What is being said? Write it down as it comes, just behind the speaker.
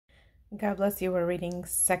God bless you. We're reading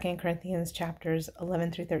 2 Corinthians chapters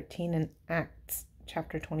 11 through 13 and Acts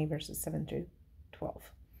chapter 20 verses 7 through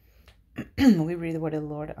 12. We read the word of the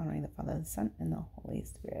Lord, honoring the Father, the Son, and the Holy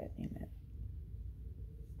Spirit. Amen.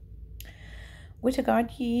 Would to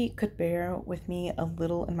God ye could bear with me a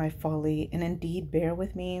little in my folly, and indeed bear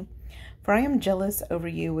with me. For I am jealous over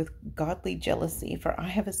you with godly jealousy, for I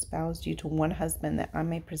have espoused you to one husband, that I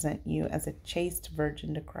may present you as a chaste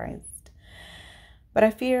virgin to Christ. But I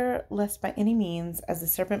fear lest by any means, as the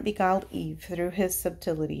serpent beguiled Eve through his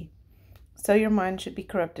subtlety, so your mind should be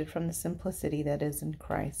corrupted from the simplicity that is in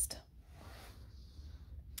Christ.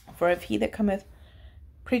 For if he that cometh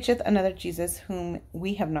preacheth another Jesus, whom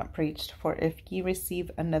we have not preached, for if ye receive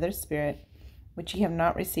another spirit, which ye have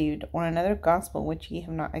not received, or another gospel which ye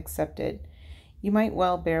have not accepted, you might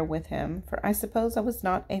well bear with him. For I suppose I was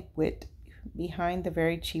not a whit behind the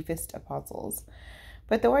very chiefest apostles.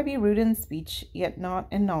 But though I be rude in speech, yet not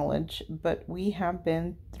in knowledge, but we have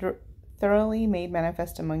been thoroughly made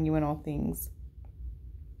manifest among you in all things.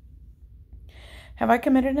 Have I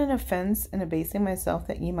committed an offense in abasing myself,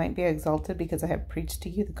 that ye might be exalted, because I have preached to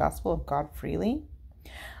you the gospel of God freely?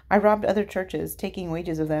 I robbed other churches, taking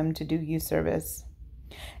wages of them to do you service.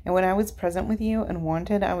 And when I was present with you and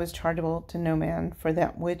wanted, I was chargeable to no man, for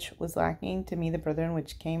that which was lacking to me the brethren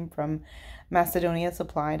which came from Macedonia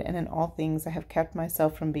supplied, and in all things I have kept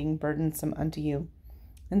myself from being burdensome unto you,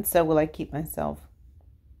 and so will I keep myself.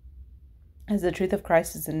 As the truth of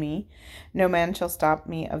Christ is in me, no man shall stop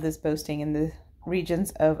me of this boasting in the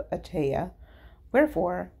regions of Achaia.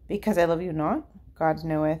 Wherefore, because I love you not, God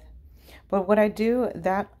knoweth. But what I do,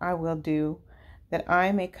 that I will do, that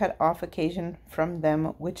I may cut off occasion from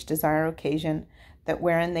them which desire occasion, that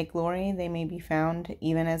wherein they glory they may be found,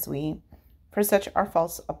 even as we. For such are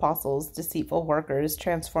false apostles, deceitful workers,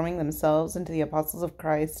 transforming themselves into the apostles of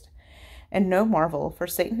Christ. And no marvel, for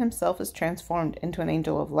Satan himself is transformed into an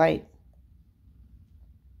angel of light.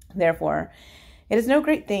 Therefore, it is no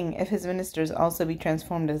great thing if his ministers also be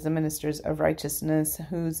transformed as the ministers of righteousness,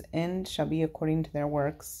 whose end shall be according to their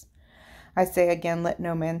works. I say again, let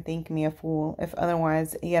no man think me a fool. If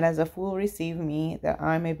otherwise, yet as a fool receive me, that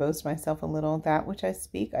I may boast myself a little. That which I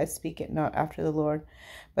speak it not after the Lord,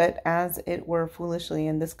 but as it were foolishly.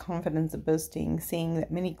 In this confidence of boasting, seeing that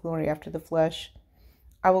many glory after the flesh,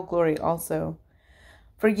 I will glory also.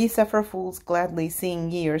 For ye suffer fools gladly,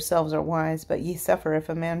 seeing ye yourselves are wise. But ye suffer if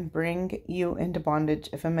a man bring you into bondage,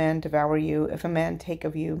 if a man devour you, if a man take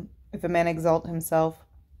of you, if a man exalt himself,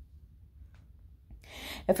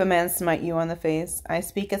 if a man smite you on the face. I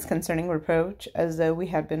speak as concerning reproach, as though we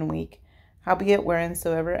had been weak. Howbeit,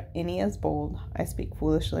 whereinsoever any is bold, I speak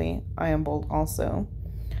foolishly, I am bold also.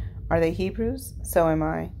 Are they Hebrews? So am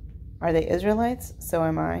I. Are they Israelites? So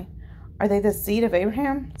am I. Are they the seed of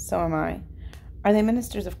Abraham? So am I. Are they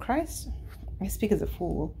ministers of Christ? I speak as a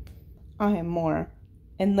fool. I am more.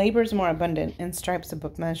 In labors more abundant, in stripes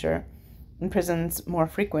above measure, in prisons more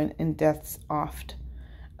frequent, in deaths oft.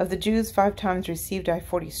 Of the Jews 5 times received I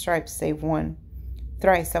 40 stripes, save one.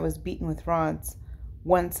 Thrice I was beaten with rods.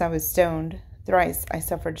 Once I was stoned. Thrice I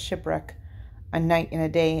suffered shipwreck. A night and a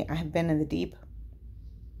day I have been in the deep.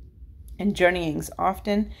 In journeyings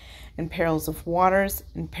often, in perils of waters,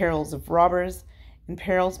 in perils of robbers, in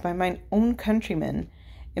perils by mine own countrymen,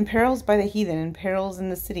 in perils by the heathen, in perils in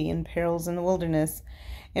the city, in perils in the wilderness,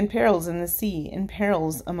 in perils in the sea, in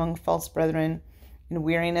perils among false brethren, in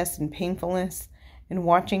weariness and painfulness, in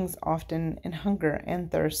watchings often, in hunger and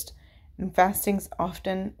thirst, in fastings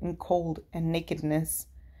often, in cold and nakedness.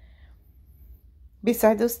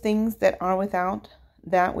 Beside those things that are without,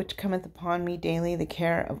 that which cometh upon me daily, the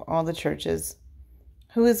care of all the churches.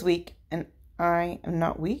 Who is weak, and I am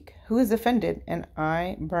not weak? Who is offended, and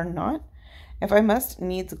I burn not? If I must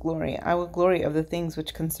needs glory, I will glory of the things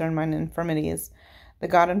which concern mine infirmities. The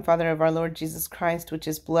God and Father of our Lord Jesus Christ, which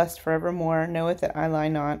is blessed for evermore, knoweth that I lie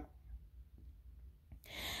not.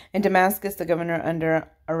 In Damascus, the governor under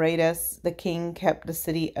Aretas, the king, kept the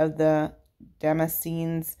city of the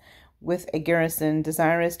Damascenes with a garrison,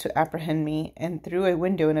 desirous to apprehend me, and through a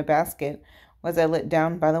window in a basket was I let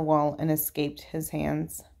down by the wall, and escaped his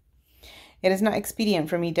hands. It is not expedient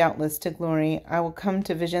for me, doubtless, to glory. I will come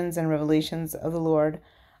to visions and revelations of the Lord.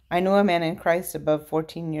 I knew a man in Christ above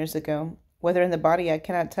 14 years ago. Whether in the body I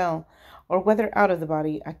cannot tell, or whether out of the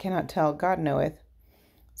body I cannot tell, God knoweth.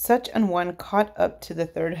 Such an one caught up to the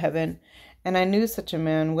 3rd heaven, and I knew such a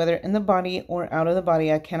man, whether in the body or out of the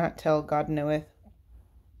body I cannot tell, God knoweth.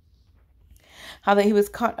 How that he was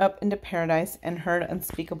caught up into paradise, and heard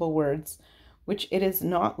unspeakable words, which it is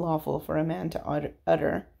not lawful for a man to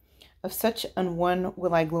utter. Of such an one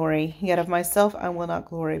will I glory, yet of myself I will not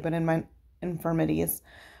glory, but in mine infirmities.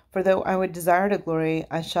 For though I would desire to glory,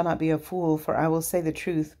 I shall not be a fool, for I will say the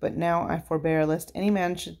truth. But now I forbear, lest any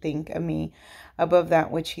man should think of me above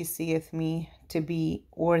that which he seeth me to be,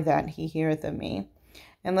 or that he heareth of me.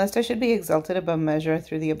 And lest I should be exalted above measure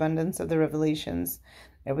through the abundance of the revelations.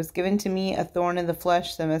 There was given to me a thorn in the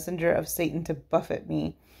flesh, the messenger of Satan to buffet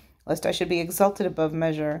me, lest I should be exalted above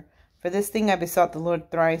measure. For this thing I besought the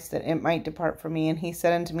Lord thrice, that it might depart from me. And he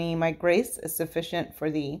said unto me, My grace is sufficient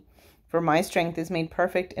for thee, for my strength is made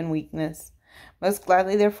perfect in weakness. Most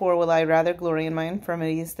gladly, therefore, will I rather glory in my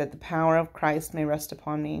infirmities, that the power of Christ may rest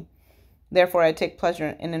upon me. Therefore I take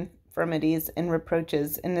pleasure in infirmities, in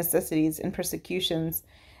reproaches, in necessities, in persecutions,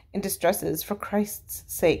 in distresses, for Christ's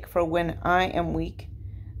sake. For when I am weak,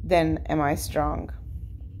 then am I strong.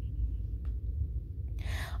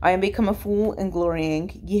 I am become a fool in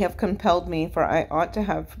glorying. Ye have compelled me, for I ought to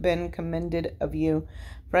have been commended of you.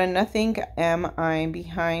 For in nothing am I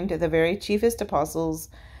behind the very chiefest apostles,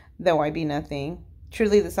 though I be nothing.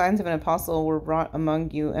 Truly the signs of an apostle were wrought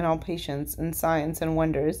among you in all patience, and signs, and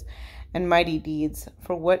wonders, and mighty deeds.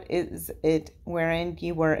 For what is it wherein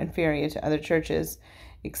ye were inferior to other churches,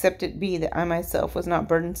 except it be that I myself was not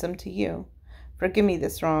burdensome to you? Forgive me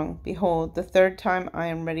this wrong. Behold, the third time I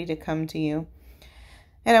am ready to come to you.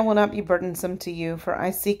 And I will not be burdensome to you, for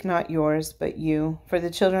I seek not yours, but you. For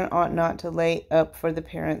the children ought not to lay up for the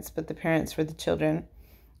parents, but the parents for the children.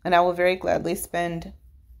 And I will very gladly spend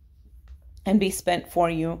and be spent for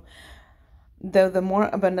you, though the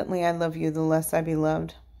more abundantly I love you, the less I be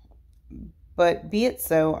loved. But be it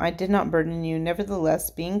so, I did not burden you.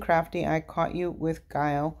 Nevertheless, being crafty, I caught you with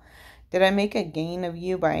guile. Did I make a gain of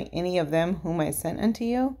you by any of them whom I sent unto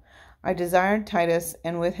you? I desired Titus,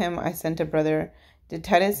 and with him I sent a brother. Did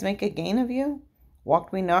Titus make a gain of you?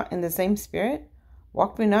 Walked we not in the same spirit?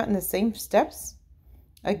 Walked we not in the same steps?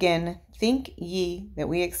 Again, think ye that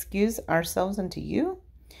we excuse ourselves unto you?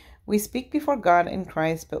 We speak before God in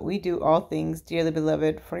Christ, but we do all things, dearly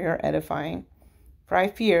beloved, for your edifying. For I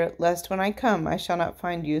fear, lest when I come I shall not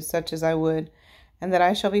find you such as I would, and that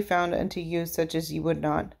I shall be found unto you such as ye would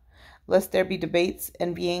not. Lest there be debates,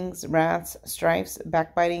 envyings, wraths, strifes,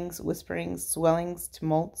 backbitings, whisperings, swellings,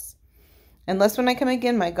 tumults. And lest when I come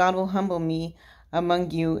again my God will humble me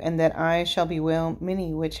among you, and that I shall bewail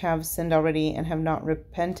many which have sinned already, and have not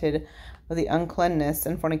repented of the uncleanness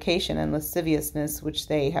and fornication and lasciviousness which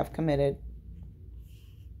they have committed.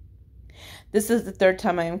 This is the third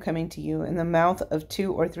time I am coming to you. In the mouth of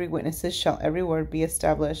 2 or 3 witnesses shall every word be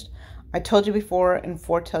established. I told you before, and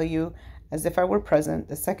foretell you, as if I were present,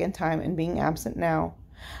 the second time, and being absent now.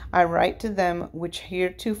 I write to them which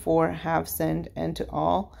heretofore have sinned, and to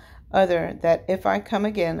all other, that if I come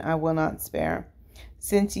again I will not spare.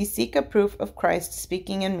 Since ye seek a proof of Christ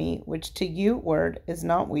speaking in me, which to you word is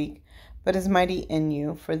not weak, but is mighty in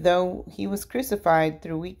you. For though he was crucified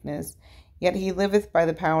through weakness, yet he liveth by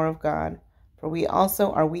the power of God. For we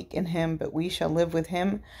also are weak in him, but we shall live with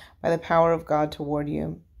him by the power of God toward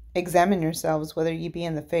you. Examine yourselves whether ye be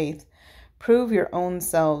in the faith. Prove your own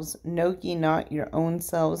selves. Know ye not your own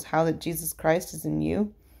selves how that Jesus Christ is in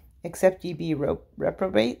you, except ye be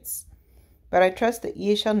reprobates? But I trust that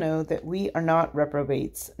ye shall know that we are not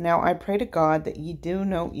reprobates. Now I pray to God that ye do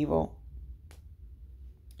no evil.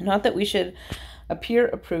 Not that we should appear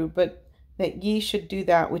approved, but that ye should do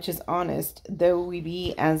that which is honest, though we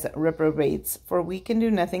be as reprobates. For we can do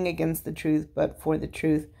nothing against the truth, but for the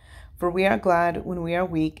truth. For we are glad when we are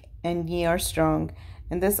weak, and ye are strong.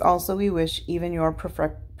 And this also we wish, even your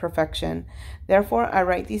perfection. Therefore I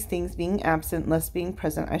write these things, being absent, lest being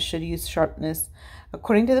present I should use sharpness,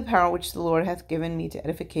 according to the power which the Lord hath given me to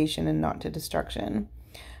edification and not to destruction.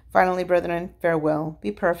 Finally, brethren, farewell.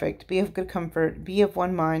 Be perfect, be of good comfort, be of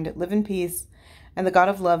one mind, live in peace, and the God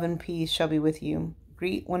of love and peace shall be with you.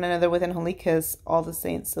 Greet one another with an holy kiss. All the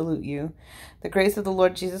saints salute you. The grace of the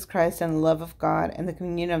Lord Jesus Christ and the love of God and the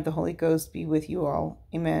communion of the Holy Ghost be with you all.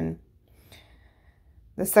 Amen.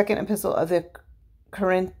 The second epistle of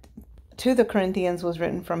to the Corinthians was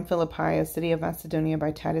written from Philippi, a city of Macedonia,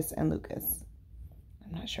 by Titus and Lucas.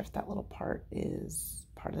 I'm not sure if that little part is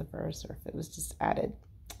part of the verse or if it was just added.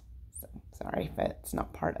 So sorry if it's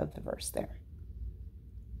not part of the verse there.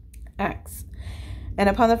 Acts. And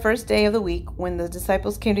upon the first day of the week, when the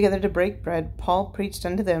disciples came together to break bread, Paul preached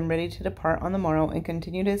unto them, ready to depart on the morrow, and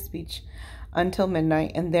continued his speech until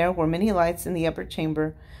midnight. And there were many lights in the upper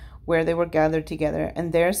chamber where they were gathered together.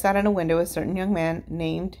 And there sat at a window a certain young man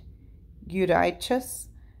named Eutychus,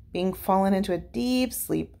 being fallen into a deep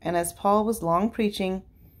sleep. And as Paul was long preaching,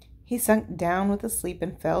 he sunk down with a sleep,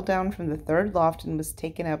 and fell down from the third loft, and was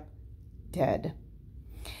taken up dead.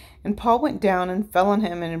 And Paul went down and fell on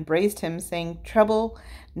him and embraced him, saying, Trouble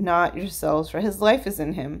not yourselves, for his life is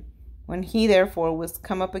in him. When he therefore was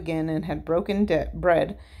come up again and had broken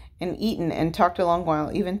bread and eaten and talked a long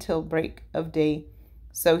while, even till break of day,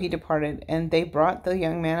 so he departed. And they brought the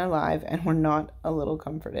young man alive and were not a little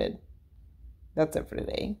comforted. That's it for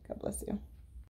today. God bless you.